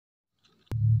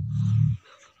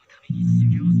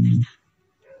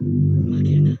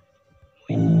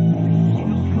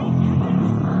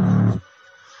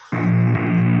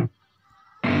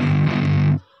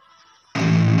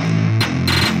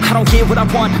I don't get what I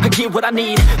want, I get what I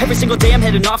need. Every single day I'm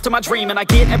heading off to my dream, and I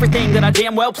get everything that I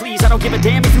damn well please. I don't give a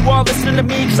damn if you all listening to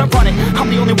me, cause I run it. I'm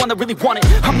the only one that really want it,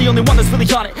 I'm the only one that's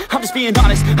really on it. I'm just being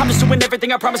honest, I'm just doing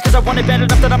everything I promise, cause I want it bad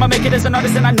enough that I'ma make it as an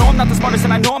artist. And I know I'm not the smartest,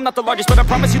 and I know I'm not the largest, but I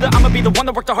promise you that I'ma be the one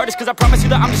that worked the hardest. Cause I promise you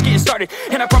that I'm just getting started,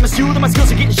 and I promise you that my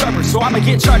skills are getting sharper. So I'ma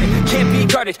get charted, can't be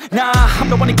guarded. Nah, I'm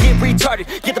the one to get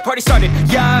retarded. Get the party started,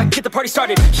 yeah, get the party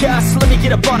started. Yeah, so let me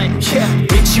get up on it, yeah.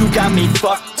 Bitch, you got me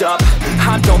fucked up,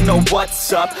 I don't know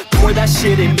what's up. Pour that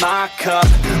shit in my cup,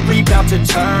 we bout to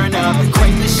turn up.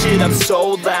 Crank this shit up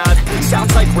so loud,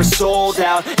 sounds like we're sold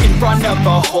out. In front of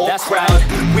a whole crowd,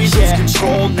 we lose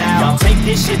control now. Y'all take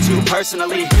this shit too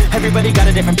personally. Everybody got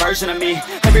a different version of me,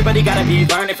 everybody gotta be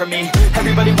learning from me.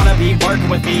 Everybody wanna be working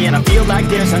with me, and I feel like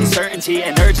there's uncertainty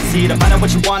and urgency to find out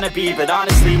what you wanna be. But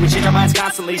honestly, we change our minds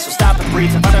constantly, so stop and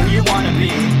breathe and find out who you wanna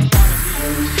be.